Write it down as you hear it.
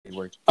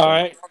work. All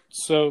right,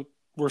 so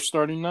we're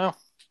starting now.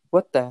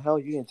 What the hell?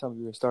 You didn't tell me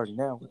we were starting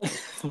now.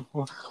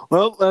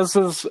 Well, this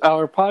is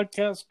our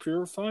podcast,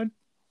 Purified.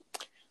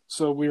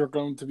 So we are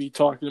going to be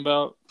talking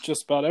about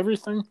just about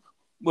everything,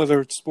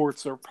 whether it's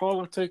sports or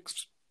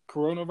politics,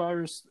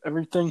 coronavirus,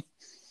 everything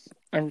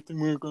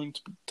we're going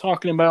to be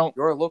talking about.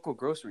 You're a local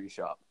grocery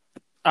shop.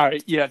 All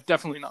right, yeah,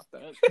 definitely not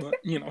that, but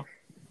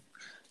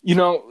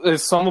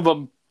there's some of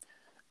them,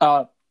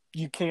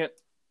 you can't.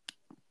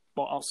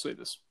 Well, I'll say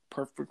this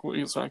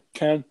perfectly as I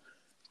can.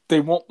 They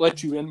won't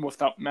let you in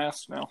without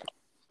masks now,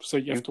 so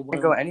you have to wear.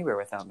 You can't go anywhere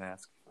without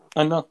masks.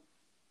 I know.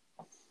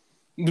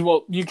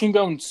 Well, you can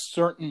go in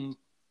certain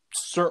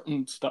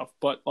stuff,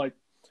 but like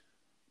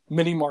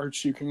mini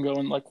marts, you can go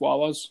in like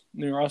Wawa's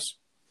near us.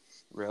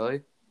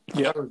 Really?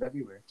 Yeah. It was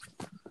everywhere.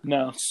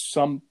 No,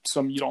 some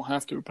you don't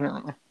have to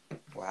apparently.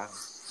 Wow.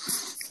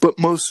 But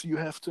most you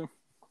have to.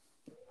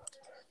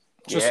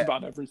 Just Yeah.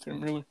 about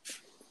everything, really.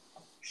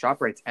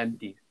 ShopRite's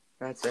empty.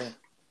 That's it.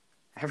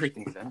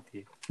 Everything's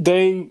empty.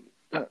 They're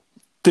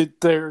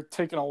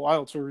taking a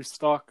while to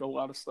restock a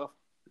lot of stuff.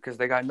 Because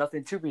they got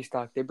nothing to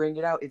restock. They bring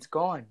it out, it's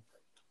gone.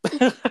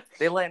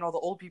 They letting all the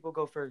old people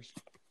go first.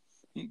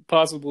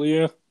 Possibly,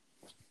 yeah.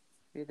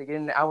 They get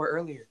in an hour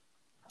earlier.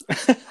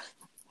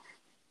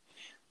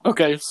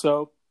 Okay,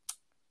 so,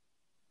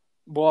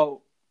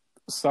 well,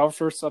 it's our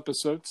first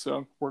episode,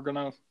 so we're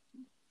gonna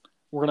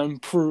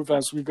improve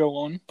as we go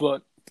on.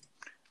 But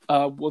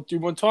what do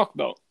you want to talk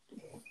about?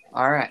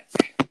 All right,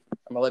 I'm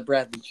gonna let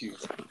Bradley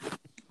choose.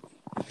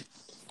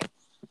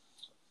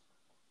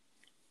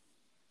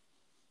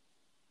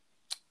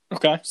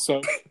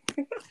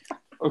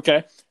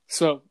 Okay,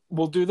 so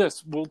we'll do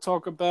this. We'll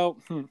talk about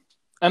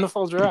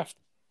NFL draft,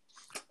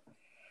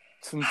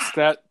 since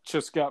that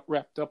just got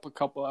wrapped up a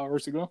couple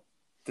hours ago.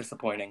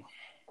 Disappointing.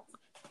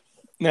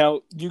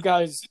 Now, you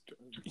guys,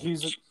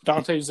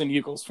 Dante's an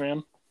Eagles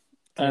fan,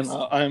 and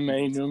I'm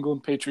a New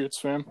England Patriots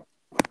fan.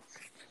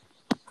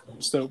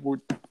 So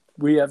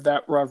we have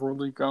that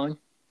rivalry going.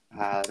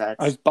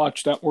 I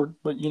botched that word,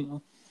 but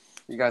You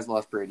guys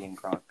lost Brady and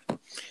Gronk.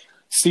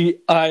 See,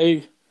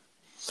 I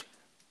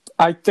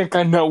think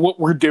I know what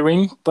we're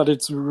doing, but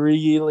it's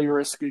really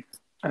risky.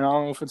 And I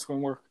don't know if it's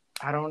going to work.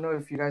 I don't know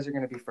if you guys are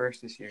going to be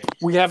first this year.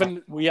 We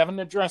haven't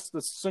addressed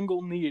the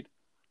single need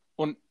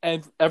on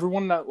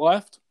everyone that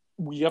left.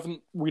 We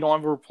don't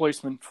have a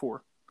replacement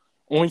for.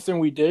 Only thing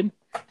we did,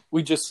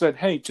 we just said,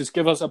 hey, just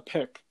give us a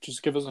pick.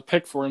 Just give us a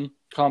pick for him.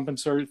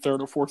 Compensatory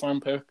third or fourth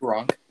round pick.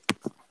 Gronk.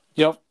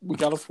 Yep, we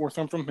got a fourth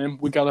round from him.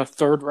 We got a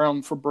third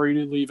round for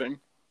Brady leaving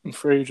in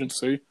free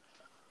agency.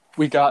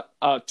 We got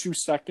 2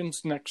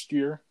 seconds next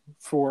year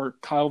for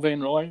Kyle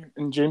Van Roy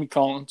and Jamie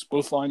Collins,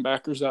 both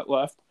linebackers that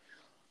left.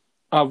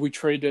 We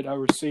traded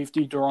our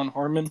safety, Daron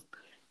Harmon.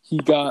 We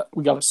got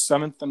a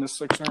 7th and a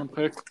 6th round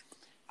pick.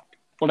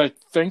 What I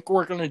think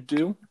we're going to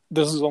do,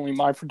 this is only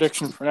my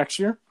prediction for next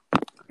year,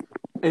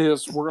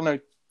 is we're going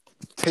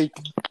to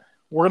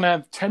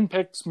have 10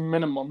 picks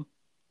minimum.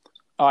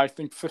 I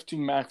think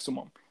 15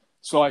 maximum.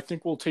 So I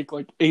think we'll take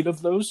like 8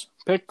 of those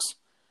picks.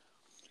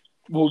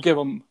 We'll give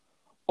them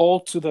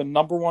all to the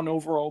number 1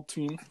 overall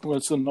team, who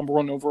has the number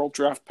 1 overall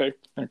draft pick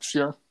next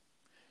year,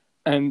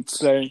 and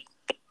say,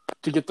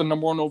 to get the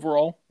number 1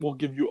 overall, we'll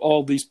give you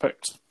all these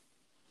picks.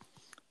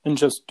 And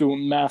just do a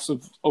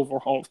massive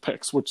overhaul of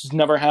picks, which has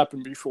never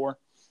happened before,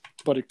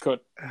 but it could.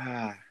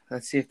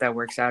 Let's see if that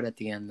works out at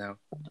the end, though.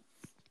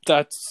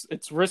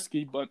 It's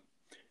risky, but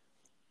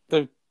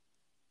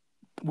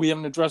we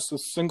haven't addressed a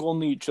single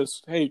need.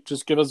 Just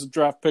give us a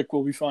draft pick,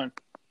 we'll be fine.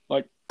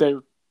 Like they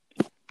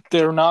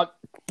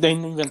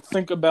didn't even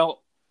think about.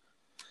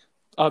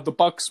 The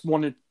Bucks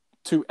wanted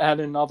to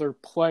add another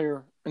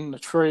player in the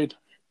trade,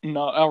 and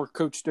our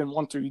coach didn't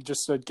want to. He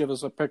just said, "Give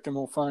us a pick, and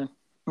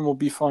we'll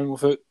be fine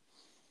with it."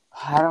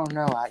 I don't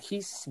know.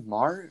 He's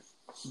smart,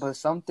 but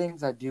some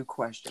things I do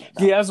question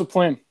about. He has a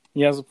plan.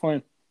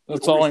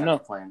 That's all I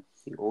know.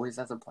 He always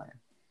has a plan.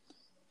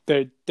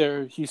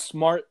 He's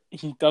smart.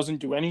 He doesn't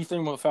do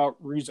anything without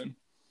reason.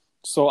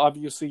 So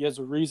obviously he has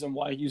a reason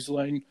why he's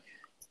letting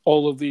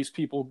all of these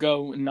people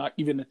go and not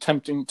even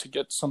attempting to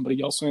get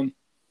somebody else in.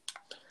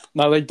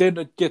 Now, they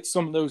did get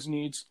some of those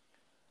needs.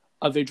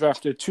 They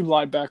drafted 2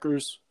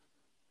 linebackers,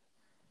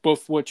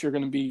 both of which are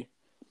going to be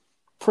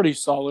pretty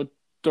solid.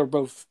 They're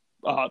both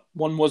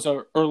one was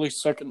an early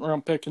 2nd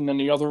round pick, and then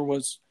the other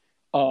was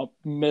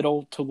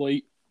middle to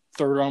late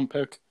 3rd round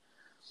pick.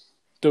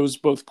 Those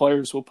both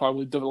players will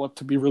probably develop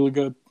to be really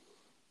good.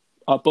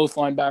 Both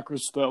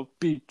linebackers, they'll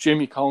be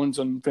Jamie Collins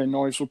and Van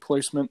Noy's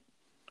replacement.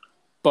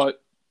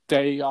 But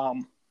they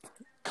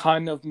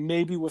kind of,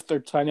 maybe with their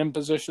tight end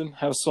position,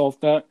 have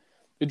solved that.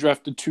 They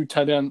drafted 2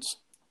 tight ends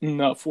in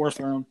the 4th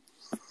round.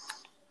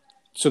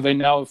 So they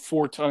now have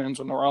 4 tight ends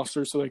on the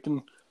roster, so they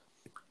can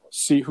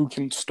see who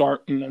can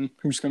start and then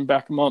who's going to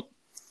back them up.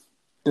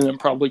 And then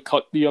probably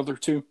cut the other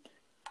 2.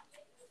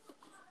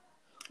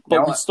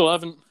 But we still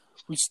haven't...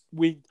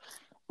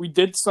 We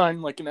did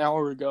sign like an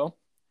hour ago,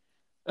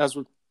 as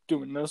we're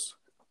doing this,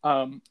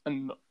 an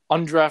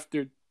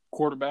undrafted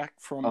quarterback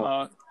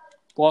from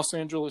Los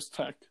Angeles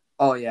Tech.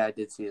 Oh, yeah, I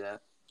did see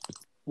that.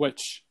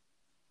 which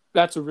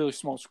that's a really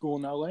small school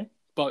in LA,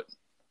 but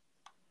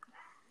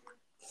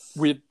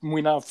we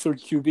now have 3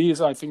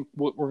 QBs. I think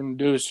what we're going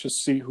to do is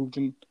just see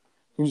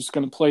who's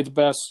going to play the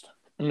best,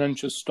 and then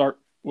just start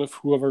with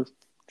whoever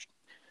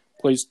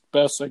plays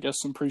best, I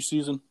guess, in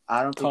preseason.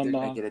 I don't think they're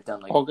going to get it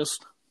done like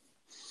August.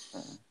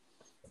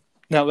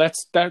 Now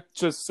that's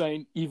just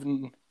saying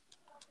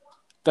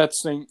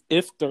that's saying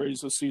if there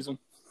is a season,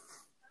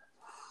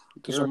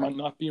 because there might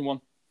not be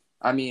one.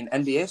 I mean,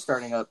 NBA is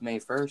starting up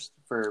May 1st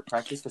for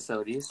practice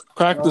facilities.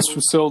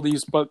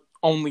 Facilities, but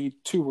only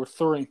 2 or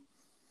 3.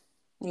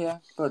 Yeah,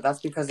 but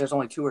that's because there's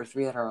only 2 or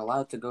 3 that are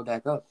allowed to go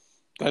back up.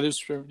 That is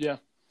true, yeah.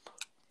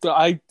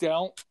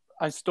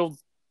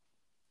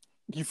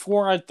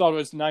 Before I thought it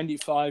was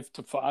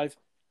 95-5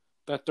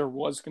 that there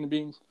was going to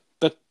be,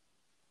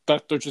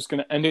 that they're just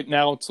going to end it.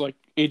 Now it's like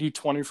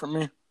 80-20 for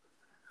me.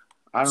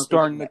 I don't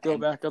starting to go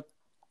back up.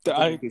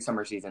 I think it's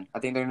summer season. I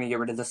think they're going to get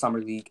rid of the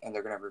summer league and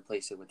they're going to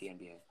replace it with the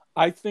NBA.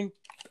 I think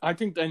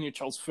the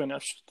NHL's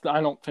finished.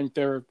 I don't think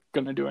they're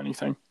going to do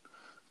anything.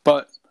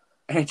 But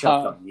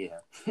NHL, yeah.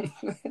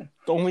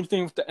 The only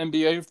thing with the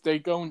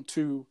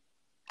NBA,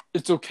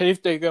 it's okay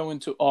if they go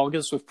into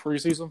August with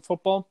preseason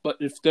football, but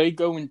if they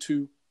go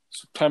into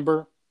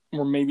September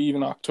or maybe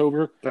even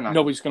October,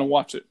 nobody's going to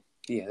watch it.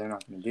 Yeah, they're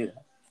not going to do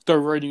that. Their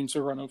ratings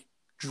are going to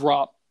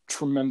drop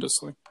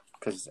tremendously.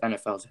 Because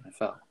NFL's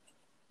NFL.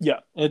 Yeah,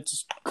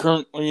 it's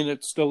currently, and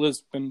it still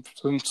has been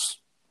since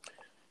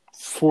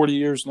 40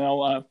 years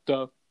now,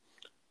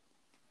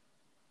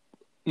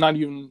 not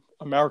even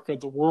America,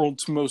 the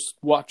world's most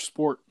watched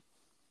sport.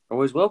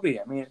 Always will be.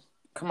 I mean,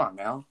 come on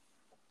now.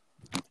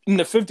 In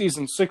the 50s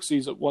and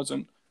 60s, it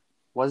wasn't.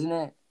 Wasn't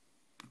it?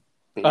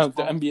 The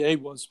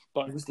NBA was.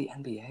 But it was the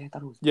NBA? I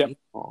thought it was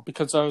baseball.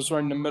 Because I was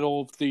right in the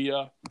middle of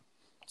the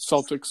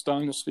Celtics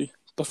dynasty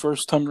the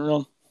first time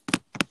around.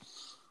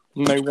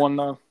 And they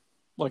won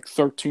like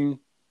 13.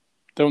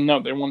 They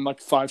won like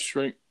 5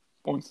 straight.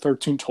 Won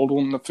 13 total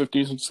in the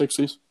 50s and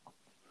 60s.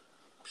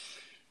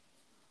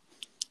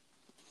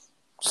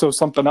 So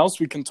something else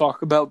we can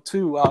talk about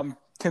too.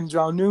 Kim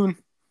Jin Un.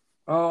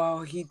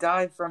 Oh, he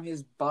died from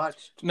his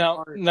botched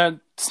heart.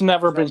 That's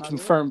never been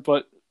confirmed,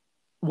 but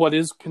what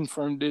is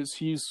confirmed is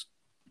he's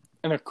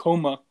in a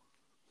coma,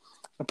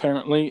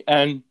 apparently.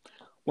 And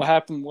what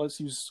happened was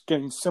he was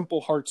getting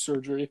simple heart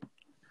surgery.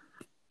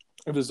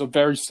 It was a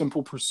very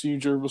simple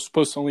procedure. It was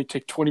supposed to only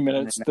take 20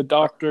 minutes.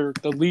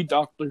 The lead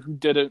doctor who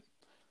did it,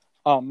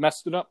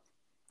 messed it up.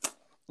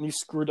 And he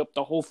screwed up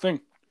the whole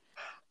thing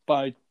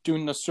by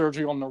doing the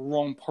surgery on the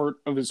wrong part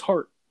of his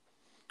heart.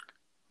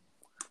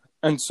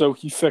 And so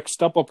he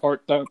fixed up a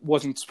part that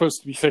wasn't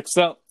supposed to be fixed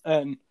up.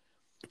 And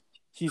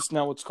he's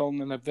now what's called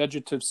in a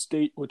vegetative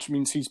state, which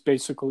means he's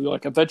basically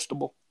like a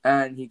vegetable.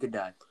 And he could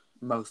die,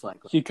 most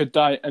likely. He could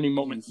die at any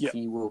moment,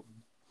 He will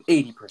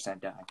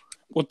 80% die.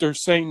 What they're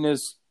saying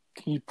is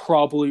he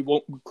probably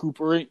won't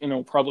recuperate and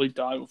he'll probably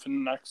die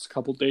within the next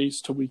couple days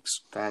to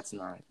weeks. That's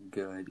not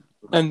good.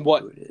 And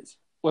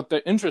what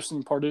the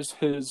interesting part is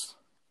his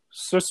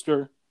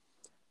sister,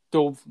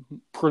 because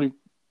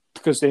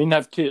they didn't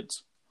have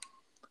kids,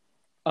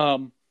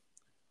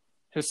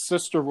 his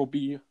sister will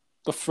be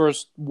the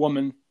first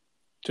woman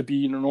to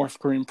be the North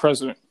Korean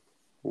president.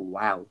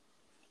 Wow.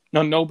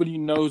 Now, nobody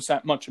knows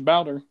that much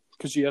about her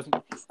because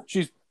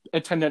she's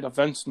attended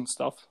events and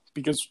stuff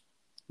because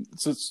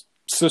it's his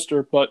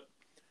sister, but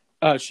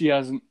she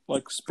hasn't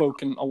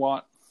spoken a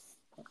lot,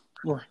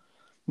 or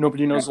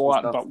nobody knows a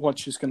lot about what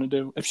she's going to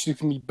do. If she's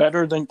going to be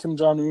better than Kim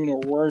Jin Un or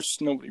worse,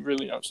 nobody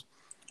really knows.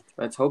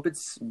 Let's hope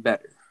it's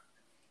better.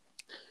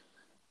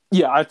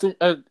 Yeah, I think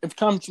if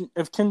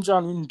Kim Jin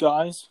Un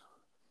dies,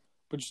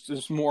 which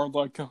is more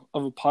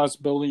of a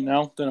possibility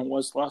now than it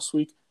was last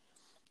week,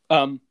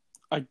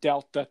 I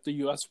doubt that the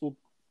U.S. will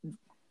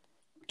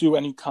do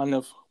any kind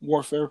of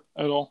warfare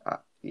at all.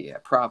 Yeah,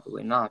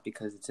 probably not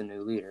because it's a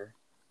new leader.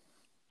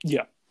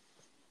 Yeah.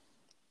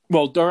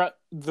 Well,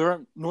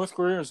 North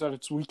Korea is at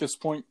its weakest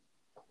point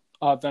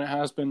than it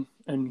has been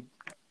in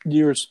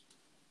years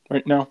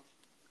right now.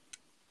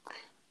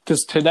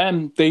 Because to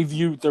them, they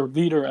view their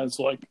leader as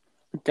like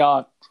a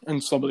god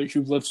and somebody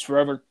who lives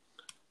forever.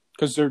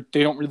 Because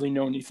they don't really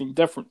know anything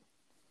different.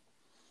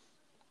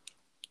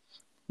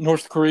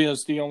 North Korea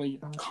is the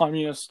only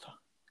communist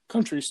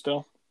country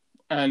still.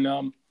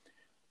 And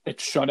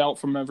it's shut out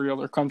from every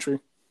other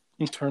country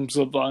in terms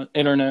of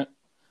internet.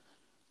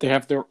 They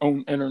have their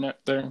own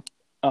internet there.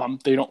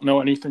 They don't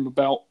know anything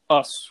about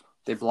us.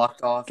 They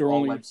blocked off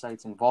all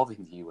websites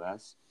involving the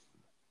U.S.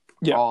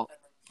 Yeah.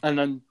 And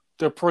then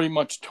they're pretty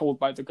much told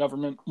by the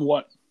government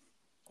what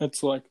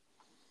it's like.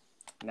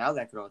 Now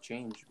that could all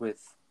change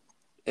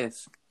if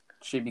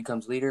she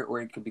becomes leader, or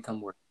it could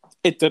become worse.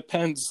 It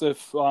depends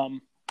if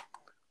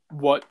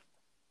what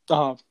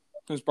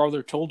his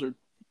brother told her,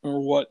 or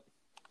what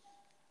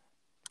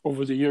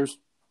over the years.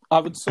 I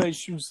would say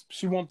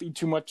she won't be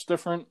too much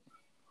different.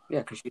 Yeah,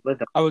 because she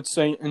lived. I would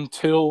say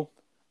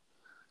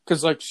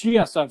because she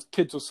has to have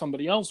kids with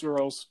somebody else, or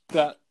else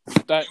that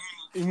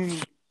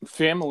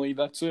family,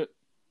 that's it.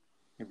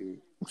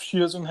 Maybe if she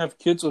doesn't have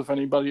kids with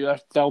anybody,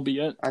 that'll be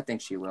it. I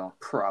think she will.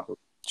 Probably.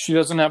 She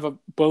doesn't have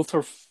both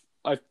her...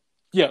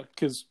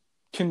 because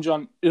Kim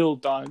Jin Un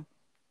died,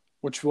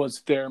 which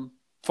was their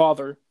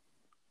father,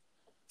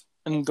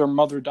 and their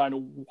mother died a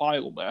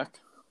while back.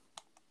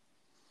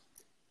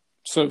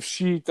 So if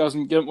she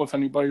doesn't get with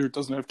anybody or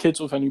doesn't have kids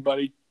with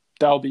anybody,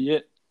 that'll be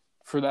it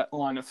for that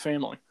line of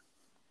family.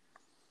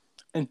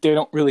 And they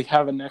don't really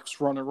have a next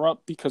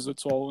runner-up because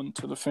it's all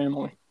into the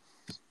family.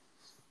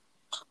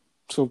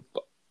 So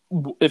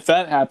if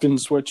that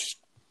happens, which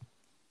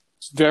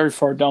is very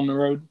far down the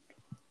road,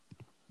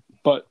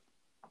 but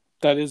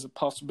that is a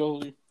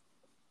possibility.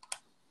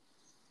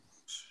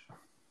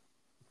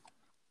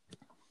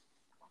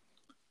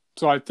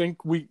 So I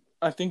think we're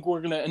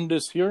gonna end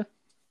this here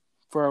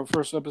for our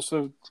first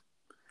episode.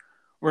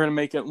 We're gonna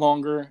make it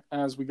longer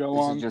as we go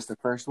on. This is just the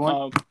first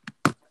one.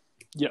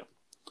 Yeah,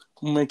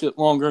 we'll make it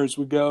longer as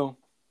we go.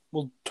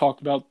 We'll talk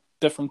about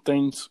different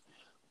things.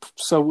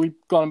 So we've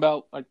gone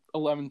about like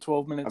 11,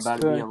 12 minutes.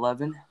 About to be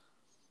 11.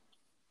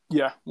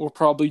 Yeah, we'll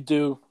probably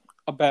do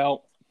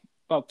about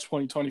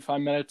 20, 25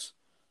 minutes.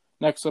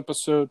 Next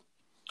episode,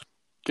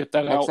 get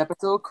that out. Next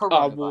episode,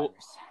 coronavirus.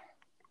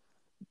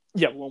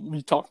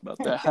 We talked about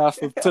that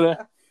half of today.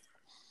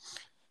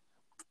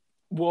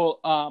 Well,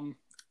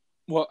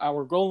 what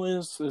our goal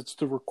is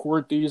to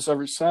record these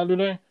every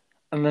Saturday,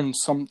 and then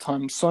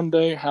sometime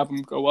Sunday have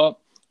them go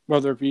up,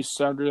 whether it be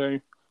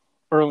Saturday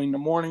early in the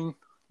morning,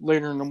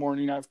 later in the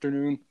morning,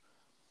 afternoon.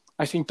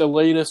 I think the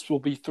latest will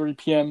be 3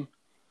 p.m.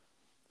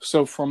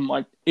 So from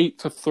like 8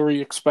 to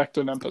 3, expect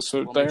an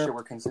episode there. Make sure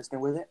we're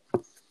consistent with it.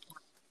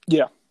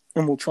 Yeah,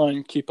 and we'll try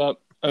and keep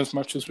up as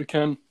much as we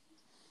can.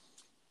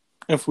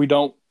 If we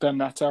don't, then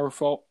that's our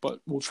fault,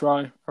 but we'll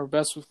try our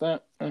best with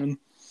that. And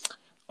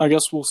I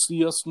guess we'll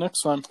see us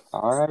next time.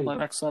 All right.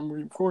 Next time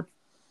we record.